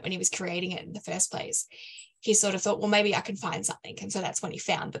Vegemite, when he was creating it in the first place, he sort of thought, well, maybe I can find something. And so that's when he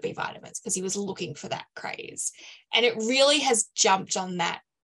found the B vitamins, because he was looking for that craze. And it really has jumped on that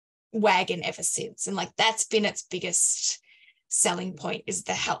wagon ever since. And like, that's been its biggest selling point, is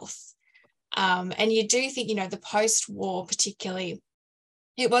the health. And you do think, you know, the post-war particularly,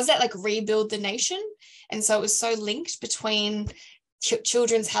 it was that like rebuild the nation. And so it was so linked between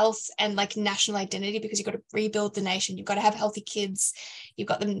children's health and like national identity, because you've got to rebuild the nation. You've got to have healthy kids. You've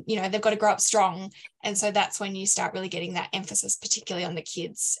got them, you know, they've got to grow up strong. And so that's when you start really getting that emphasis, particularly on the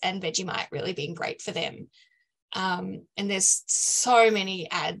kids, and Vegemite really being great for them. And there's so many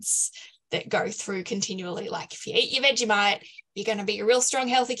ads that go through continually. Like, if you eat your Vegemite, you're going to be a real strong,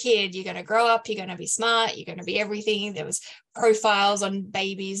 healthy kid. You're going to grow up. You're going to be smart. You're going to be everything. There was profiles on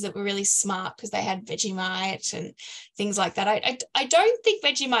babies that were really smart because they had Vegemite and things like that. I don't think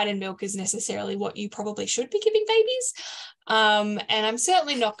Vegemite and milk is necessarily what you probably should be giving babies. And I'm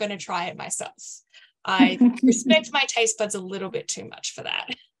certainly not going to try it myself. I respect my taste buds a little bit too much for that.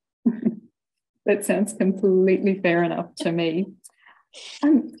 That sounds completely fair enough to me.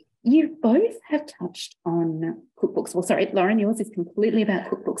 You both have touched on cookbooks. Well, sorry, Lauren, yours is completely about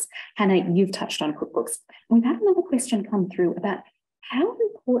cookbooks. Hannah, you've touched on cookbooks. We've had another question come through about how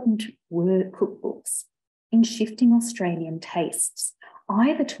important were cookbooks in shifting Australian tastes,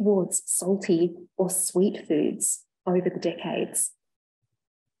 either towards salty or sweet foods over the decades?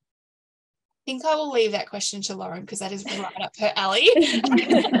 I think I will leave that question to Lauren, because that is right up her alley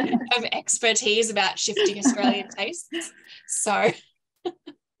of expertise about shifting Australian tastes. So...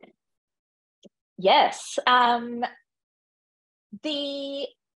 Yes. The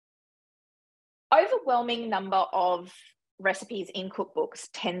overwhelming number of recipes in cookbooks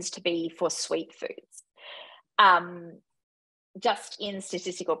tends to be for sweet foods. Just in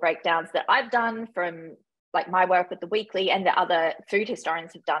statistical breakdowns that I've done from like my work with the Weekly, and the other food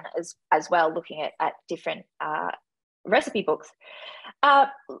historians have done as well, looking at different recipe books.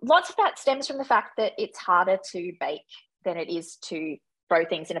 Lots of that stems from the fact that it's harder to bake than it is to throw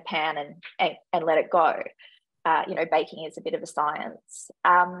things in a pan and let it go. You know, baking is a bit of a science.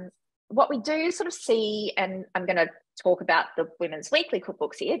 What we do sort of see, and I'm going to talk about the Women's Weekly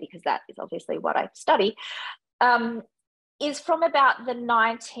cookbooks here, because that is obviously what I study, is from about the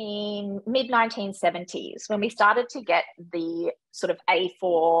mid-1970s, when we started to get the sort of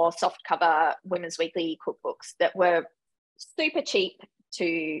A4 soft cover Women's Weekly cookbooks that were super cheap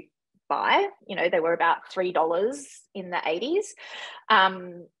to buy. You know, they were about $3 in the 80s.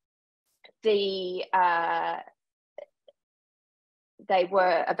 They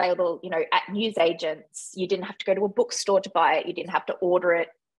were available, you know, at newsagents. You didn't have to go to a bookstore to buy it. You didn't have to order it,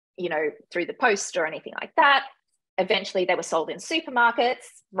 you know, through the post or anything like that. Eventually they were sold in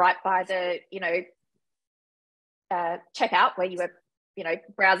supermarkets right by the, you know, checkout where you were, you know,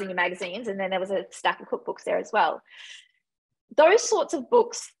 browsing your magazines, and then there was a stack of cookbooks there as well. Those sorts of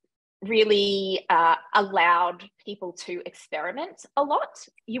books really allowed people to experiment a lot.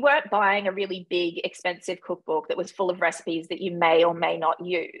 You weren't buying a really big, expensive cookbook that was full of recipes that you may or may not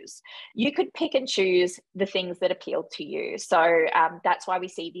use. You could pick and choose the things that appealed to you. So that's why we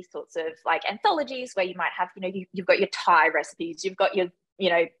see these sorts of like anthologies where you might have, you know, you've got your Thai recipes, you've got your, you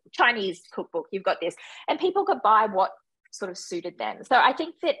know, Chinese cookbook, you've got this, and people could buy what sort of suited them. So I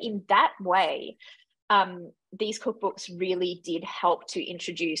think that in that way, these cookbooks really did help to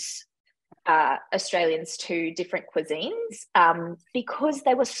introduce Australians to different cuisines because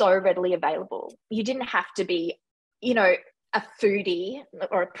they were so readily available. You didn't have to be, you know, a foodie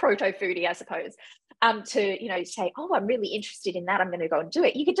or a proto-foodie, I suppose, to, you know, say, oh, I'm really interested in that, I'm going to go and do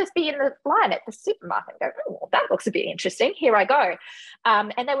it. You could just be in the line at the supermarket and go, oh, well, that looks a bit interesting, here I go.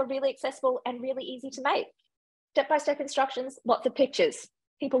 And they were really accessible and really easy to make. Step-by-step instructions, lots of pictures.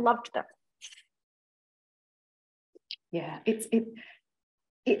 People loved them. Yeah,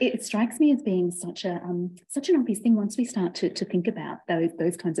 it strikes me as being such an obvious thing once we start to think about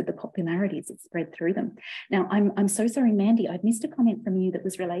those kinds of the popularities that spread through them. Now, I'm so sorry, Mandy, I'd missed a comment from you that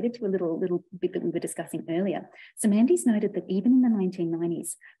was related to a little bit that we were discussing earlier. So Mandy's noted that even in the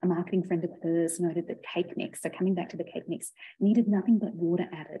 1990s, a marketing friend of hers noted that cake mix, so coming back to the cake mix, needed nothing but water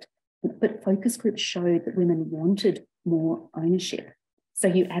added. but focus groups showed that women wanted more ownership. So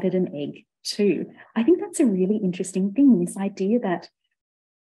you added an egg too. I think that's a really interesting thing, this idea that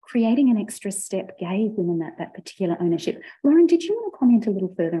creating an extra step gave women that particular ownership. Lauren, did you want to comment a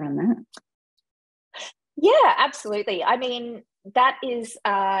little further on that? Yeah, absolutely. I mean, that is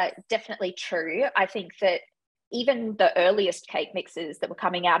definitely true. I think that even the earliest cake mixes that were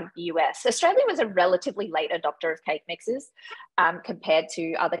coming out of the US, Australia was a relatively late adopter of cake mixes compared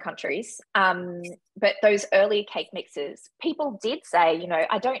to other countries. But those early cake mixes, people did say, you know,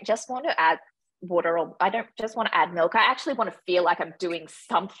 I don't just want to add water, or I don't just want to add milk. I actually want to feel like I'm doing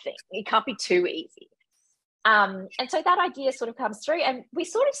something. It can't be too easy. And so that idea sort of comes through, and we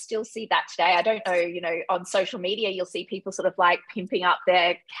sort of still see that today. I don't know, you know, on social media, you'll see people sort of like pimping up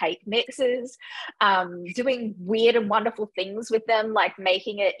their cake mixes, doing weird and wonderful things with them, like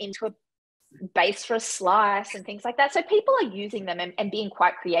making it into a base for a slice and things like that. So people are using them and being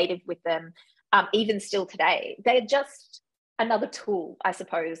quite creative with them, even still today. They're just another tool, I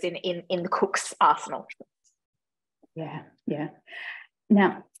suppose, in the cook's arsenal. Yeah.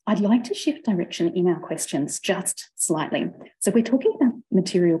 Now, I'd like to shift direction in our questions just slightly. So we're talking about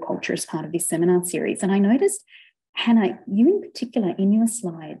material culture as part of this seminar series. And I noticed, Hannah, you in particular in your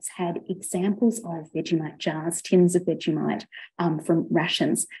slides had examples of Vegemite jars, tins of Vegemite from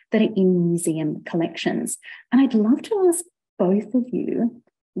rations that are in museum collections. And I'd love to ask both of you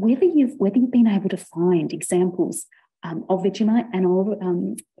whether you've been able to find examples of Vegemite and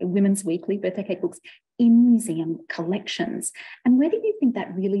of Women's Weekly birthday cake books in museum collections, and whether you think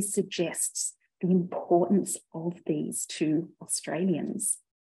that really suggests the importance of these to Australians.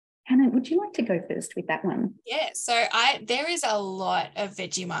 Hannah, would you like to go first with that one? Yeah, so there is a lot of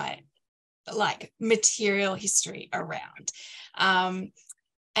Vegemite, like material history around. And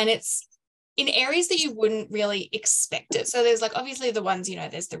it's in areas that you wouldn't really expect it. So there's like, obviously the ones, you know,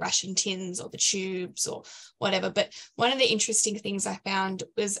 there's the ration tins or the tubes or whatever. But one of the interesting things I found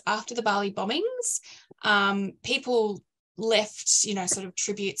was after the Bali bombings, people left, you know, sort of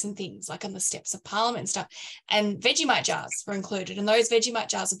tributes and things like on the steps of Parliament and stuff, and Vegemite jars were included, and those Vegemite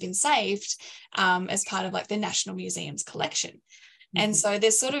jars have been saved as part of like the National Museum's collection. Mm-hmm. And so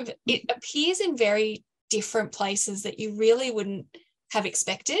there's sort of, it appears in very different places that you really wouldn't have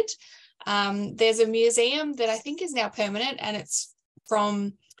expected. There's a museum that I think is now permanent, and it's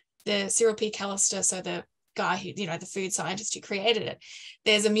from the Cyril P. Callister, so the guy who, you know, the food scientist who created it.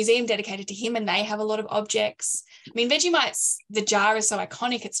 There's a museum dedicated to him, and they have a lot of objects. I mean, Vegemite's, the jar is so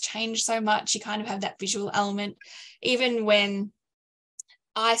iconic, it's changed so much. You kind of have that visual element. Even when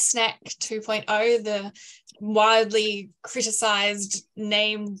iSnack 2.0, the widely criticized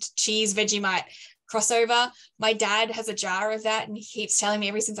named cheese Vegemite crossover, my dad has a jar of that, and he keeps telling me,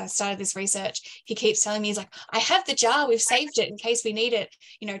 ever since I started this research, he keeps telling me, he's like, I have the jar, we've saved it in case we need it,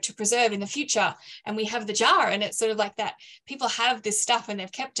 you know, to preserve in the future, and we have the jar. And it's sort of like that, people have this stuff and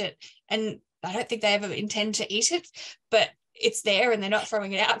they've kept it, and I don't think they ever intend to eat it, but it's there and they're not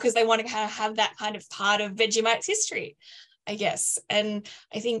throwing it out because they want to kind of have that kind of part of Vegemite's history, I guess. And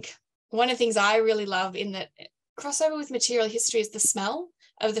I think one of the things I really love in that crossover with material history is the smell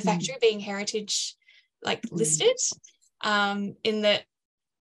of the factory being heritage like listed, in that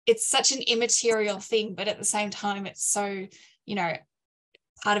it's such an immaterial thing, but at the same time it's so, you know,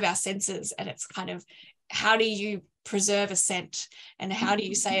 part of our senses, and it's kind of, how do you preserve a scent, and how do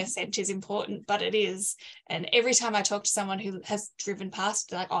you say a scent is important? But it is. And every time I talk to someone who has driven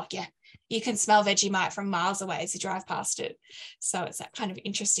past, they're like, oh yeah, you can smell Vegemite from miles away as you drive past it. So it's that kind of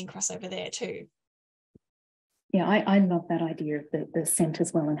interesting crossover there too. Yeah, I love that idea of the scent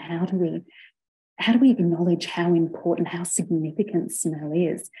as well, and how do we acknowledge how important, how significant smell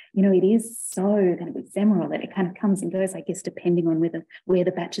is? You know, it is so kind of ephemeral that it kind of comes and goes, I guess, depending on where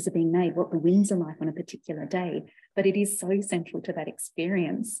the batches are being made, what the winds are like on a particular day. But it is so central to that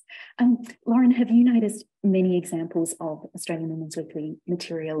experience. Lauren, have you noticed many examples of Australian Women's Weekly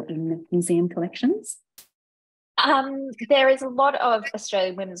material in museum collections? There is a lot of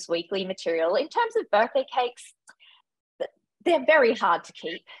Australian Women's Weekly material. In terms of birthday cakes, they're very hard to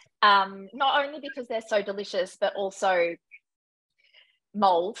keep. Not only because they're so delicious, but also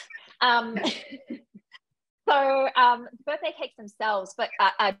mold. So birthday cakes themselves, but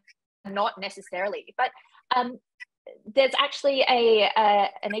not necessarily. But there's actually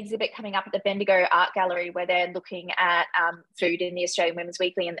an exhibit coming up at the Bendigo Art Gallery where they're looking at food in the Australian Women's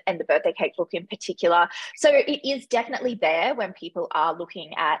Weekly and the birthday cake book in particular. So it is definitely there when people are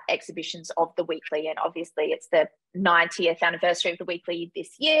looking at exhibitions of the weekly, and obviously it's the 90th anniversary of the weekly this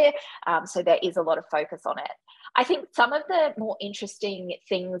year, so there is a lot of focus on it. I think some of the more interesting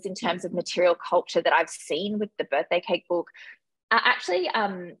things in terms of material culture that I've seen with the birthday cake book are actually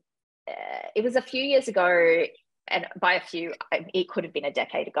it was a few years ago, and by a few, it could have been a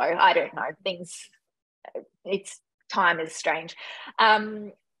decade ago. I don't know. Time is strange.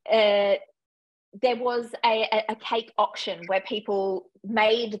 There was a cake auction where people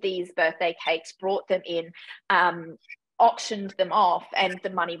made these birthday cakes, brought them in, auctioned them off, and the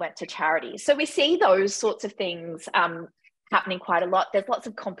money went to charity. So we see those sorts of things happening quite a lot. There's lots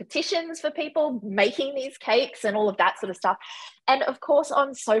of competitions for people making these cakes and all of that sort of stuff. And of course,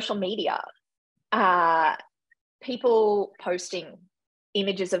 on social media, people posting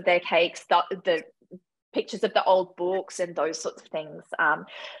images of their cakes, the pictures of the old books and those sorts of things,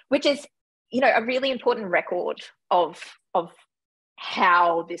 which is, a really important record of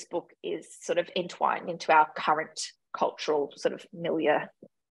how this book is sort of entwined into our current cultural sort of milieu.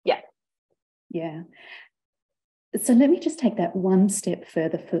 Yeah. So let me just take that one step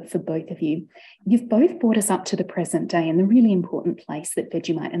further for both of you. You've both brought us up to the present day and the really important place that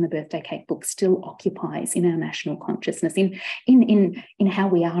Vegemite and the Birthday Cake book still occupies in our national consciousness, in how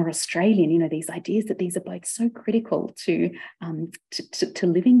we are Australian, these ideas that these are both so critical to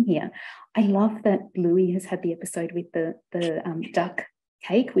living here. I love that Bluey has had the episode with the duck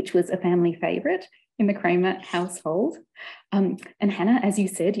cake, which was a family favourite in the Kramer household. And Hannah, as you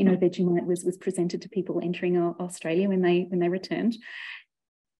said, Vegemite was presented to people entering Australia when they returned.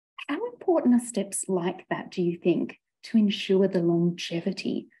 How important are steps like that, do you think, to ensure the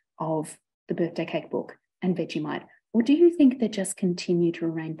longevity of the Birthday Cake book and Vegemite? Or do you think they just continue to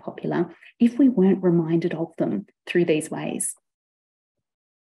remain popular if we weren't reminded of them through these ways?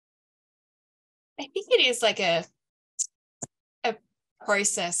 I think it is like a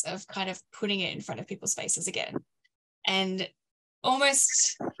process of kind of putting it in front of people's faces again, and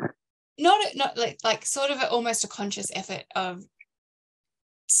almost not like sort of almost a conscious effort of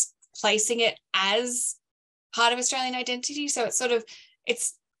placing it as part of Australian identity. So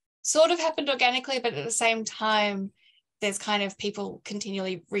it's sort of happened organically, but at the same time, there's kind of people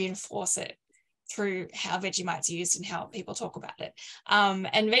continually reinforce it through how Vegemite's used and how people talk about it. And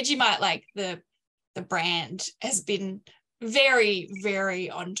Vegemite, like the brand, has been very, very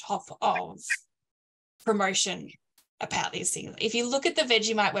on top of promotion about these things. If you look at the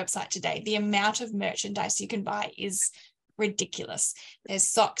Vegemite website today, the amount of merchandise you can buy is ridiculous. There's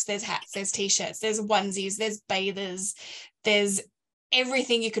socks, there's hats, there's t-shirts, there's onesies, there's bathers, there's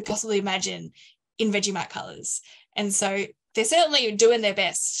everything you could possibly imagine in Vegemite colours. And so they're certainly doing their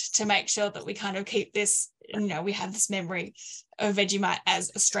best to make sure that we kind of keep this, we have this memory of Vegemite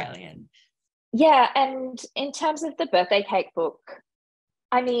as Australian. Yeah, and in terms of the Birthday Cake book,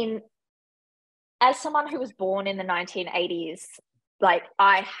 I mean, as someone who was born in the 1980s, like,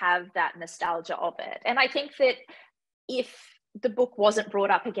 I have that nostalgia of it. And I think that if the book wasn't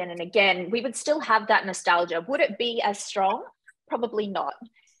brought up again and again, we would still have that nostalgia. Would it be as strong? Probably not.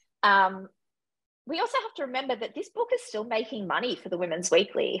 We also have to remember that this book is still making money for the Women's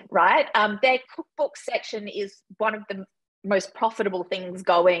Weekly, right? Their cookbook section is one of the most profitable things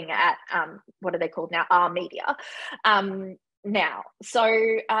going at, what are they called now? Our Media now. So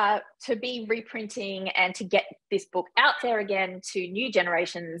to be reprinting and to get this book out there again to new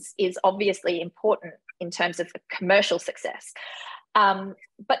generations is obviously important in terms of commercial success.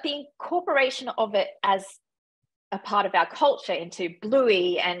 But the incorporation of it as a part of our culture into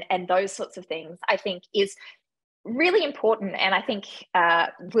Bluey and those sorts of things, I think is really important, and I think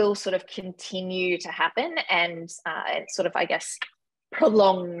will sort of continue to happen, and it sort of, I guess,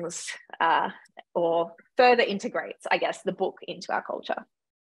 prolongs or further integrates, I guess, the book into our culture.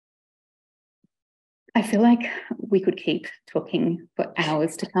 I feel like we could keep talking for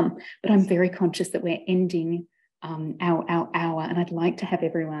hours to come, but I'm very conscious that we're ending our hour, and I'd like to have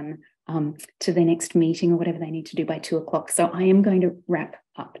everyone to their next meeting or whatever they need to do by 2:00. So I am going to wrap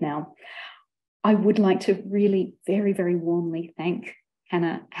up now. I would like to really very, very warmly thank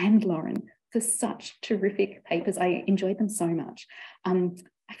Hannah and Lauren for such terrific papers. I enjoyed them so much.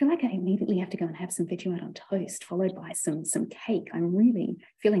 I feel like I immediately have to go and have some Vegemite on toast, followed by some cake. I'm really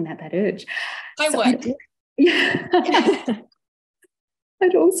feeling that urge.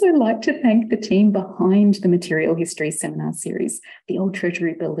 I'd also like to thank the team behind the Material History Seminar Series, the Old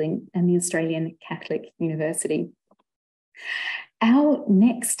Treasury Building and the Australian Catholic University. Our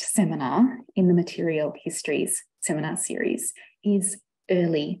next seminar in the Material Histories Seminar Series is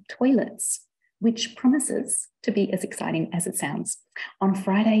Early Toilets, which promises to be as exciting as it sounds, on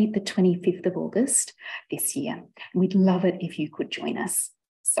Friday, the 25th of August this year. We'd love it if you could join us.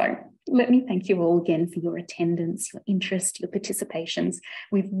 So let me thank you all again for your attendance, your interest, your participations.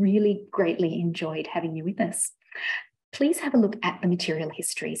 We've really greatly enjoyed having you with us. Please have a look at the Material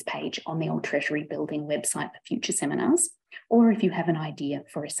Histories page on the Old Treasury Building website for future seminars. or if you have an idea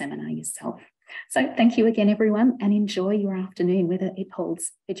for a seminar yourself. So thank you again, everyone, and enjoy your afternoon, whether it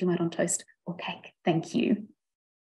holds Vegemite on toast or cake. Thank you.